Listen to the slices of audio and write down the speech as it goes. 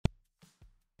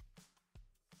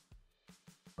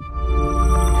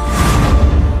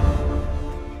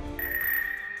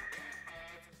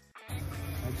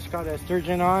got a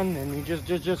sturgeon on, and he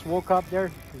just woke up there.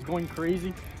 He's going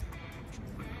crazy.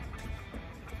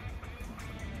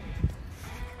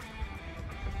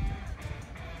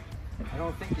 I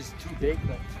don't think he's too big,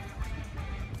 but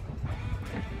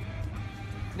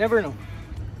never know.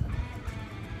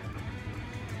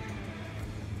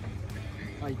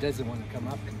 Oh, he doesn't want to come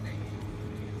up.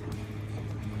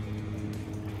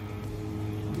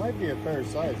 It might be a fair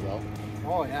size though.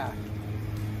 Oh yeah.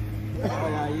 Oh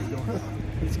yeah, he's going.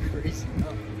 He's crazy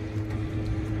now.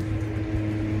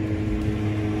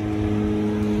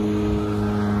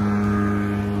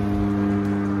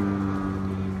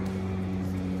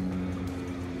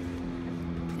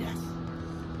 Yes.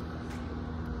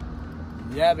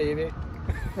 Yeah, baby.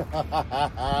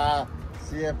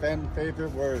 CFN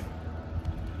favorite word.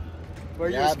 For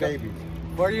yeah, you, baby.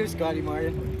 For you, Scotty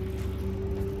Martin.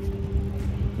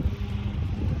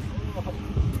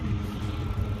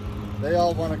 They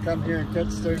all want to come here and catch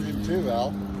sturgeon too,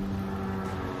 Al.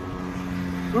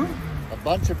 Who? A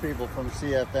bunch of people from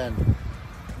CFN.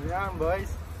 Yeah,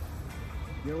 boys.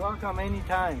 You're welcome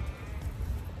anytime.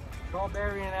 Call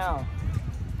Barry and Al.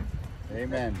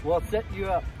 Amen. We'll set you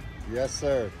up. Yes,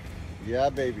 sir. Yeah,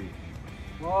 baby.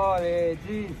 Holy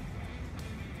geez.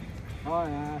 Oh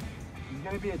yeah. He's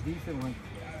gonna be a decent one.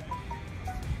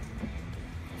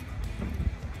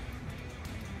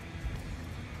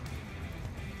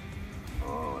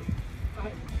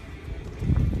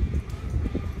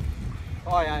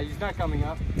 Oh yeah, he's not coming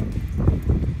up.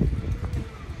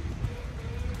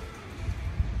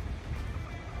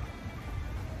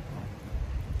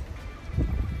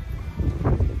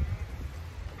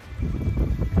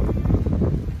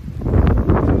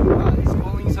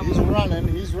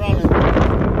 He's running.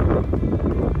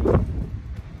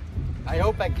 I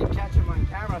hope I can catch him on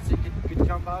camera so he could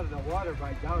jump out of the water, but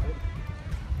I doubt it.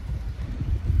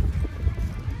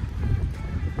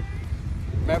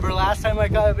 Remember last time I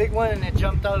got a big one and it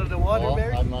jumped out of the water, Oh,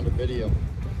 Barry? I'm on the video.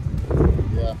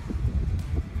 Yeah.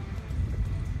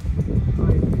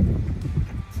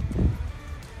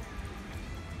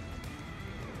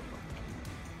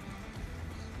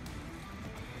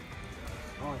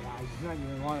 Oh yeah, he's not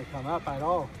even want to come up at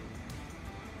all.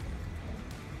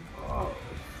 Oh.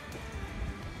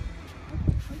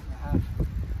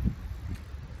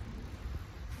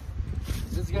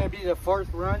 Is this gonna be the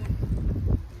fourth run?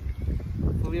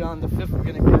 Hopefully on the fifth we're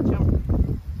gonna catch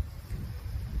him.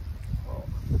 Oh,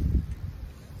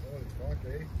 fuck,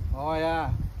 eh? Oh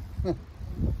yeah.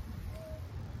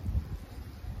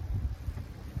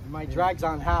 My drag's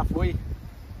on halfway.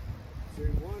 Say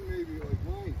one maybe like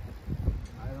mine.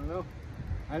 I don't know.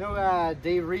 I know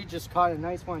Dave Reed just caught a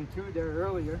nice one too there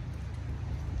earlier.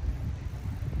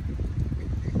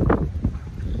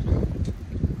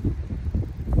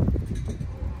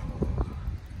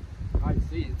 I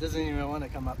see. It doesn't even want to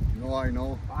come up. No, I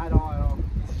know. I don't.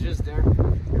 It's just there.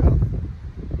 Yeah.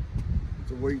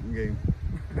 It's a waiting game.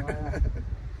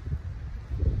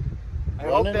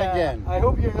 Oh, yeah. Again. I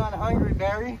hope you're not hungry,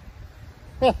 Barry.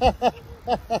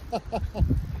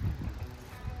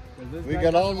 We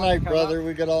got all night, brother.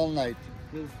 We got all night.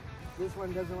 This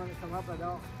one doesn't want to come up at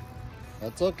all.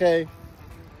 That's okay.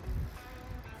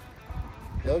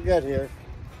 He'll get here.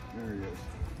 There he is.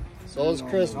 So is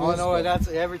Christmas. Oh no, that's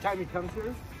every time he comes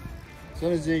here. As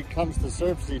soon as he comes to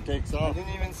surface, he takes I off.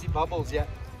 didn't even see bubbles yet.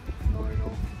 No, I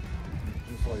know.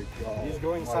 Just like he's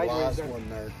going my sideways last there. one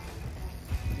there.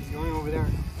 He's going over there.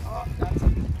 Oh, that's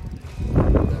it.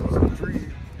 That's the tree.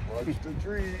 Watch the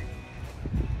tree.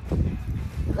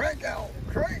 Crank out!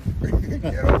 Crank!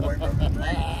 Get away from the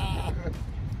tree!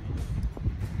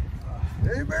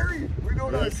 Hey Barry, we know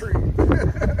that tree.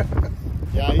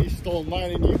 Yeah, he stole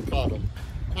mine and you caught him.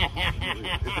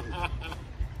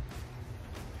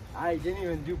 I didn't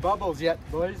even do bubbles yet,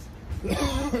 boys. There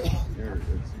it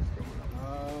is.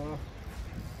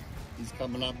 He's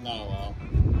coming up now, Al.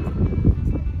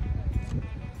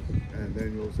 And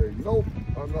then you'll say, nope,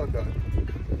 I'm not done.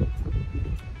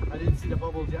 I didn't see the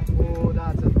bubbles yet. Oh,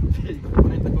 that's a big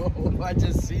one. Oh, I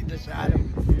just see the shadow.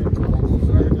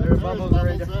 There's bubbles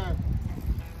right there.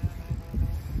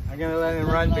 I'm gonna let him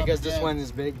run because this one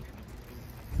is big.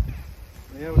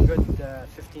 We have a good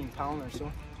 15 pound or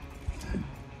so.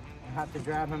 I have to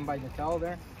grab him by the tail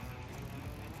there.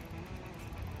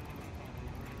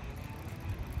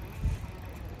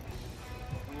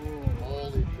 Oh,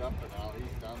 holy jumping out,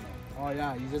 he's done it. Oh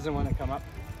yeah, he doesn't want to come up.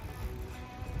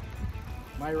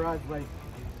 My rod's like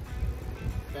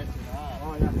catching on.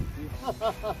 Oh yeah.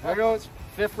 There goes,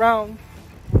 5th round.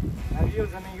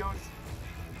 Adios, amigos.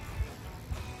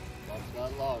 Watch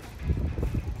that log.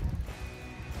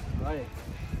 Right.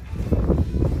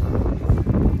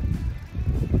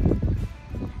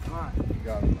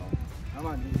 got him now. Come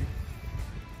on, baby.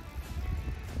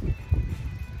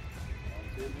 Don't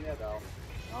see him yet, Al.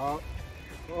 Oh.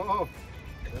 Oh.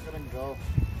 Look at him go.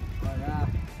 Oh, yeah.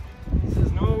 This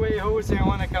is no way Jose I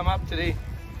want to come up today.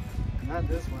 Not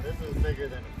this one. This is bigger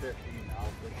than a 15 now,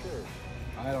 for sure.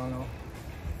 I don't know.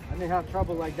 I didn't have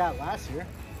trouble like that last year.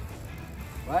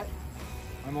 But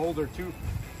I'm older too.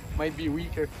 Might be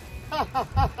weaker.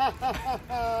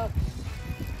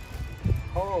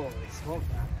 Holy smoke,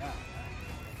 man. Yeah.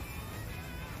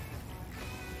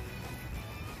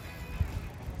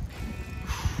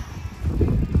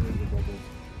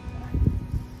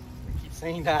 I keep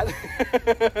saying that.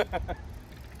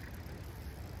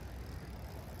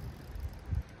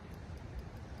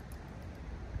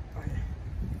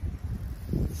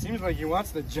 Seems like he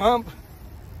wants to jump.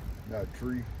 That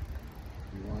tree.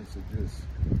 He wants to just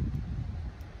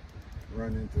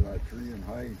run into that tree and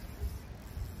hide.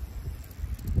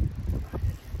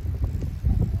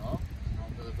 Oh, on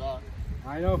to the dock.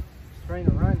 I know. He's trying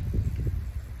to run.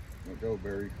 Look out,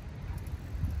 Barry.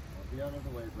 I'll be out of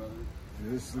the way, brother.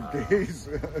 Just in case.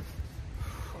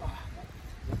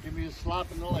 Give me a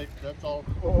slap in the leg, that's all.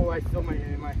 Oh, I feel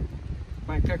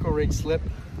my pickle rig slip.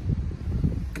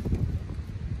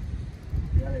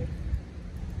 Gotta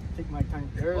take my time.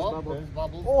 There's Bubble. There's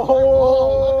Bubbles.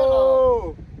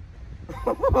 Oh!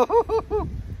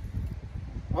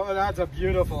 Oh, that's a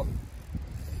beautiful.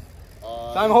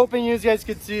 So I'm hoping you guys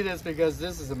could see this because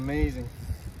this is amazing.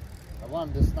 I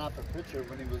wanted to snap a picture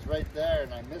when he was right there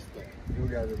and I missed it. You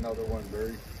got another one,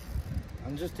 Barry.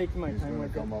 I'm just taking my time with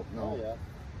He's gonna come up now. Oh, yeah.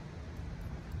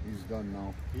 He's done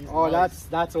now. He's oh, nice.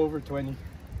 that's over 20.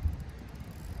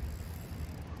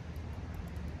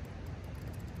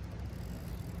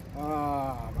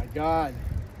 Oh my God.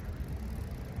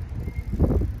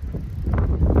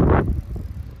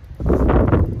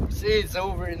 See, it's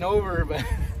over and over, but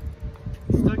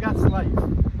still got some life.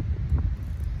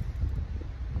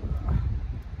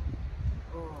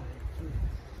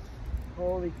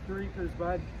 Holy creepers,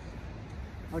 bud.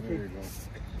 Okay. There you go.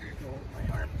 Oh, my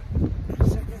arm. A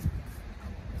second.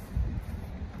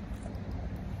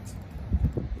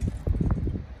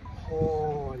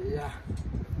 Oh, yeah.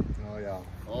 Oh, yeah.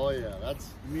 Oh, yeah.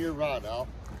 That's mere rod, Al.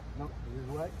 No, this is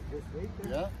what? This right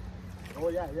there? Yeah? Oh,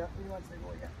 yeah, yeah. He wants to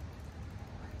go, yeah.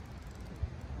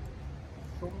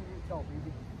 Show me your tail,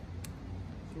 baby.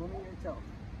 Show me your tail.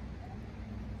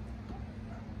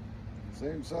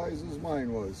 Same size as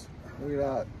mine was. Look at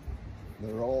that.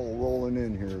 They're all rolling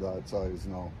in here that size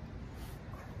now.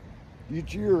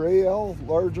 Each year, AL,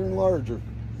 larger and larger.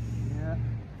 Yeah.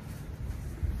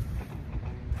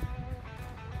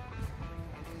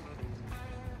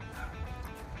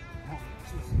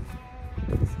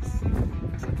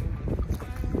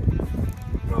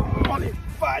 Holy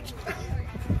fudge!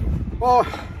 Oh!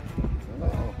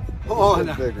 Oh,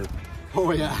 no. Bigger.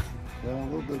 Oh, yeah. Yeah, a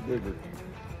little bit bigger.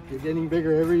 You're getting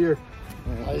bigger every year.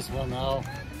 Nice one, Al.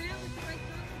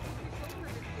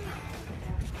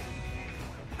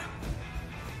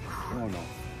 Oh, no.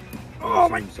 Oh,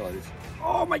 my. Size.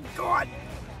 Oh, my God.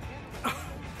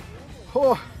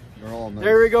 Oh. They're all nice.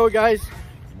 There we go, guys.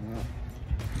 Yeah.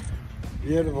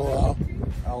 Beautiful, Al.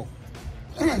 Al.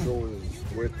 So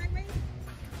is width.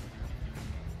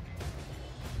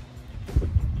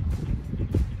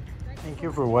 Thank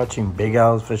you for watching Big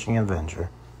Al's Fishing Adventure.